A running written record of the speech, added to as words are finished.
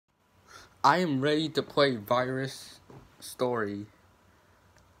I am ready to play Virus Story.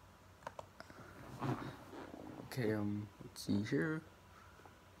 Okay, let's see here.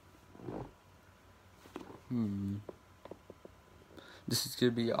 This is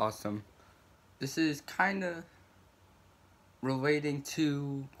gonna be awesome. This is kinda relating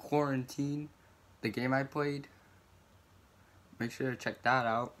to Quarantine, the game I played. Make sure to check that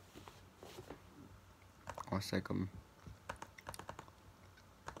out. One second.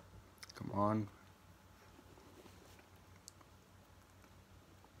 Come on.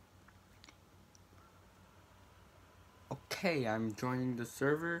 Okay, I'm joining the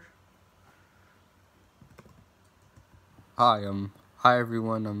server. Hi, hi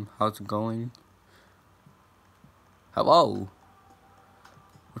everyone, how's it going? Hello!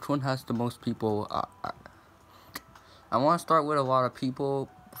 Which one has the most people? I want to start with a lot of people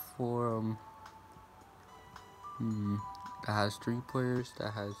before, that has 3 players,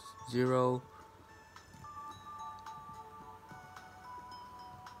 that has 0.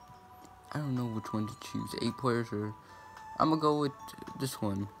 I don't know which one to choose, 8 players or... I'm gonna go with this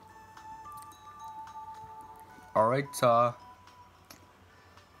one. Alright, I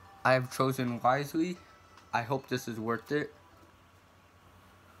have chosen wisely. I hope this is worth it.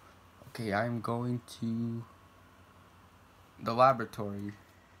 Okay, I'm going to the laboratory.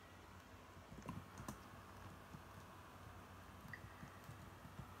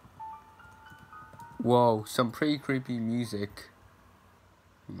 Whoa, some pretty creepy music.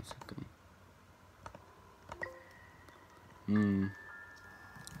 One second. In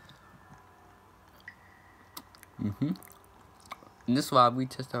this lab, we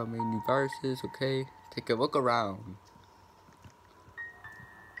test out many new viruses, okay? Take a look around.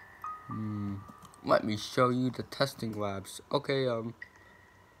 Let me show you the testing labs. Okay,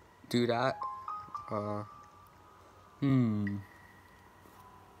 do that.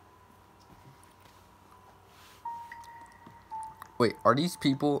 Wait, are these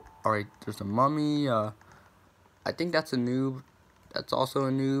people? Alright, there's a mummy, I think that's a noob. That's also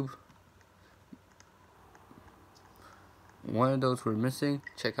a noob. One of those were missing.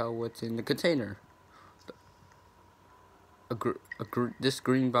 Check out what's in the container. This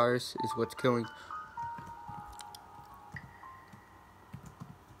green virus is what's killing.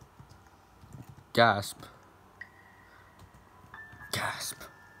 Gasp. Gasp.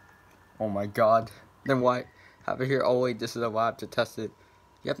 Oh my god. Then why have it here? Oh wait, this is a lab to test it.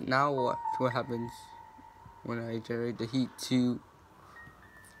 Yep, now what happens when I generate the heat to...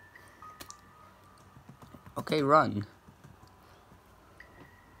 Okay, run.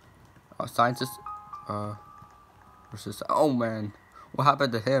 Oh, scientist, what's this? Oh man, what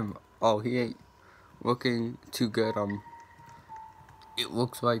happened to him? Oh, he ain't looking too good. It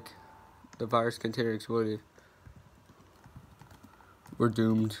looks like the virus container exploded. We're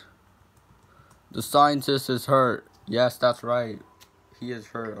doomed. The scientist is hurt. Yes, that's right. He is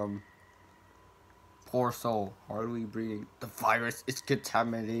hurt. Poor soul. Hardly breathing. The virus is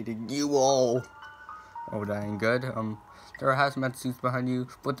contaminating you all. Oh, that ain't good. There are hazmat suits behind you.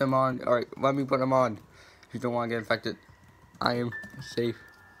 Put them on. Alright, let me put them on. If you don't want to get infected, I am safe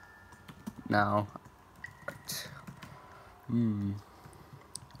now.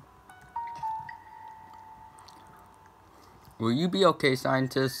 Will you be okay,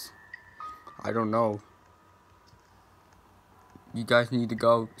 scientists? I don't know. You guys need to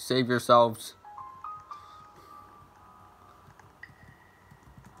go. Save yourselves.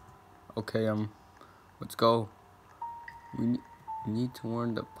 Okay, let's go. We need to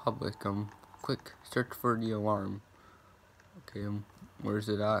warn the public. Quick, search for the alarm. Okay, where's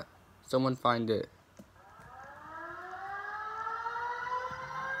it at? Someone find it.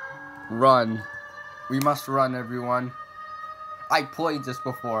 Run. We must run, everyone. I played this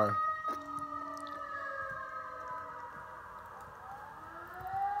before.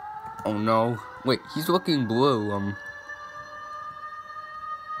 Oh no. Wait, he's looking blue.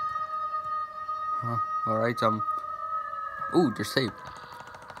 Alright, ooh, they're safe.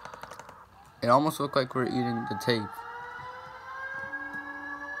 It almost looked like we're eating the tape.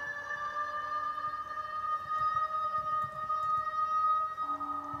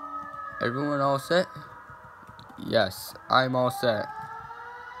 Everyone all set? Yes, I'm all set.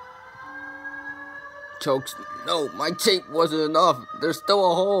 Chokes. No, my tape wasn't enough. There's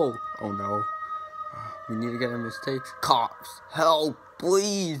still a hole. Oh no. We need to get him his tapes. Cops, help,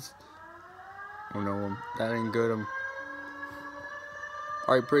 please. Oh no, that ain't good.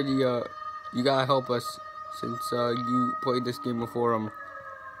 Alright, pretty, you gotta help us since you played this game before.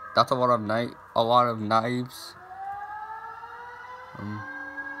 That's a lot of knives.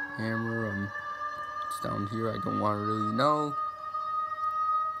 Hammer, it's down here. I don't want to really know.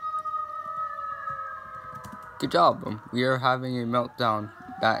 Good job. We are having a meltdown.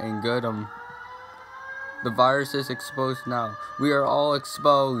 That ain't good. The virus is exposed now. We are all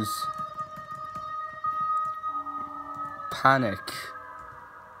exposed. Panic.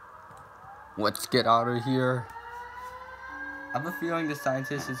 Let's get out of here. I have a feeling the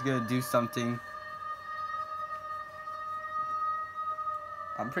scientist is gonna do something.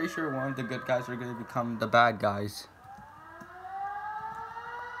 I'm pretty sure one of the good guys are gonna become the bad guys.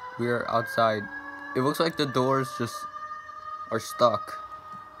 We are outside. It looks like the doors just are stuck.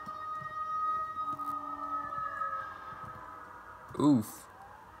 Oof.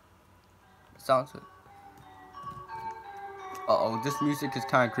 Sounds good. Uh-oh, this music is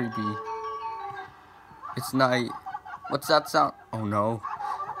kind of creepy. It's night. What's that sound? Oh no.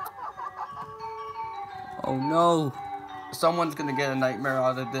 Oh no. Someone's gonna get a nightmare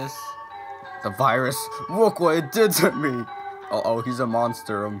out of this. The virus. Look what it did to me. Uh-oh, he's a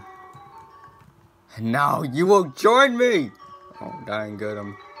monster. And now you will join me. Oh, that ain't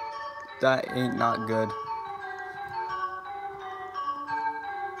good. That ain't not good.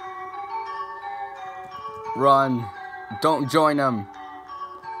 Run. Don't join him.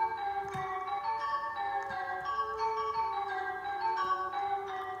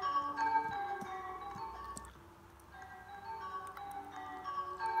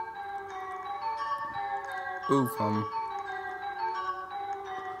 Oof,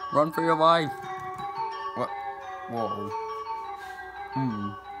 run for your life. What? Whoa.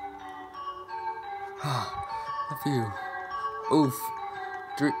 A few. Oof.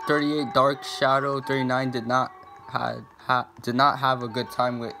 38 Dark Shadow 39 did not have a good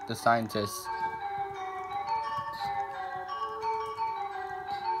time with the scientists.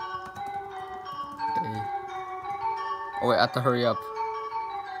 Okay. Oh wait, I have to hurry up.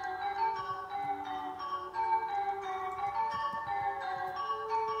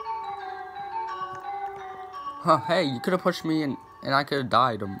 Huh, hey, you could have pushed me and I could have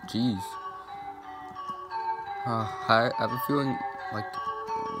died. Jeez. I have a feeling like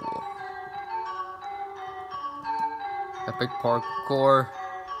epic parkour.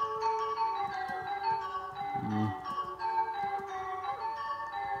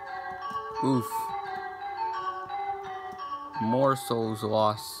 Oof. More souls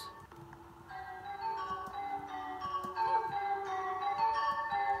lost.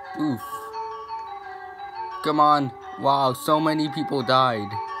 Oof. Come on. Wow, so many people died.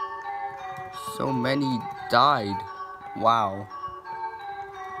 So many died. Wow.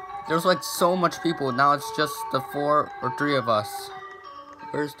 There's like so much people. Now it's just the 4 or 3 of us.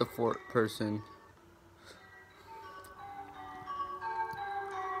 Where's the 4th person?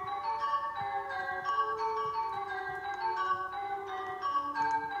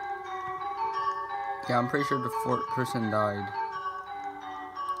 Yeah, I'm pretty sure the 4th person died.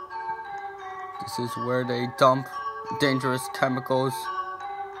 This is where they dump dangerous chemicals.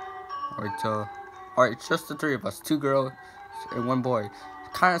 Alright, it's just the 3 of us. 2 girls and 1 boy.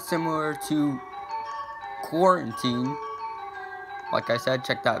 Kind of similar to Quarantine. Like I said,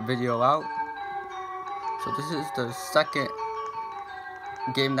 check that video out. So this is the 2nd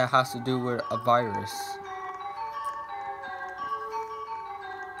game that has to do with a virus.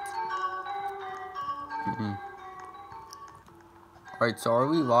 Alright, so are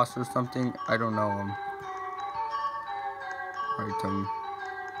we lost or something? I don't know. Alright,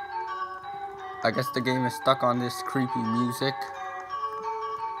 I guess the game is stuck on this creepy music.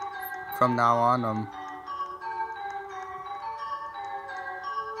 From now on,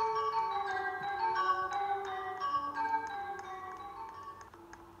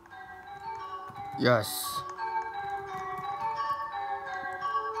 yes.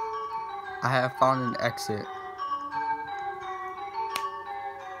 I have found an exit.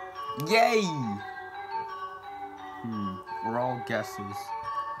 Yay! We're all guesses.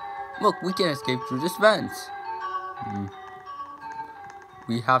 Look, we can escape through this vent.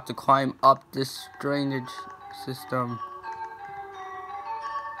 We have to climb up this drainage system.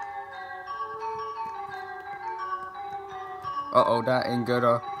 Uh-oh, that ain't good.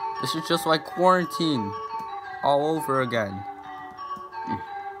 This is just like Quarantine all over again.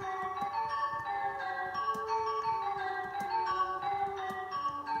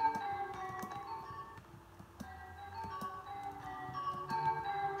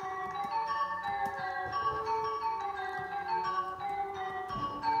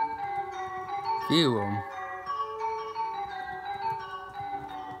 Ew.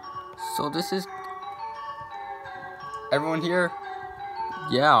 So this is everyone here?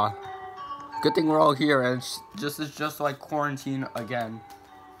 Yeah. Good thing we're all here, and it's just like Quarantine again.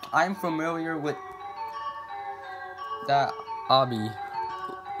 I'm familiar with that obby.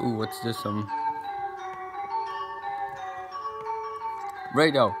 Ooh, what's this?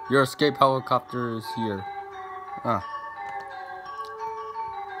 Radio, your escape helicopter is here.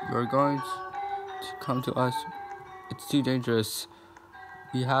 You're going to come to us. It's too dangerous.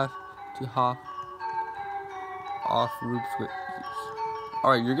 We have to hop off roofs with.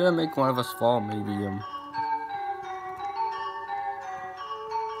 Alright, you're gonna make one of us fall, maybe.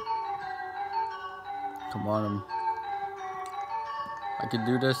 Come on, I can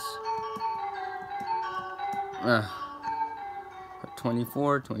do this.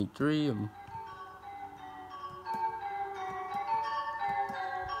 24, 23.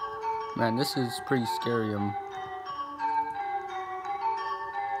 Man, this is pretty scary.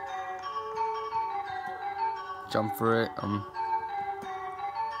 Jump for it.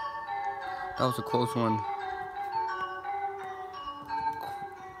 That was a close one.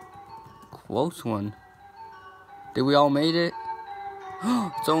 Close one. Did we all made it?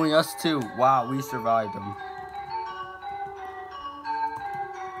 It's only us two. Wow, we survived them.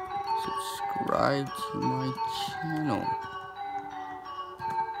 Subscribe to my channel.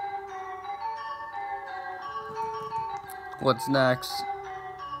 What's next?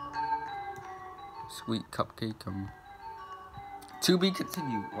 Sweet cupcake. To be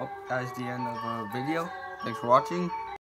continued. Well, that is the end of the video. Thanks for watching.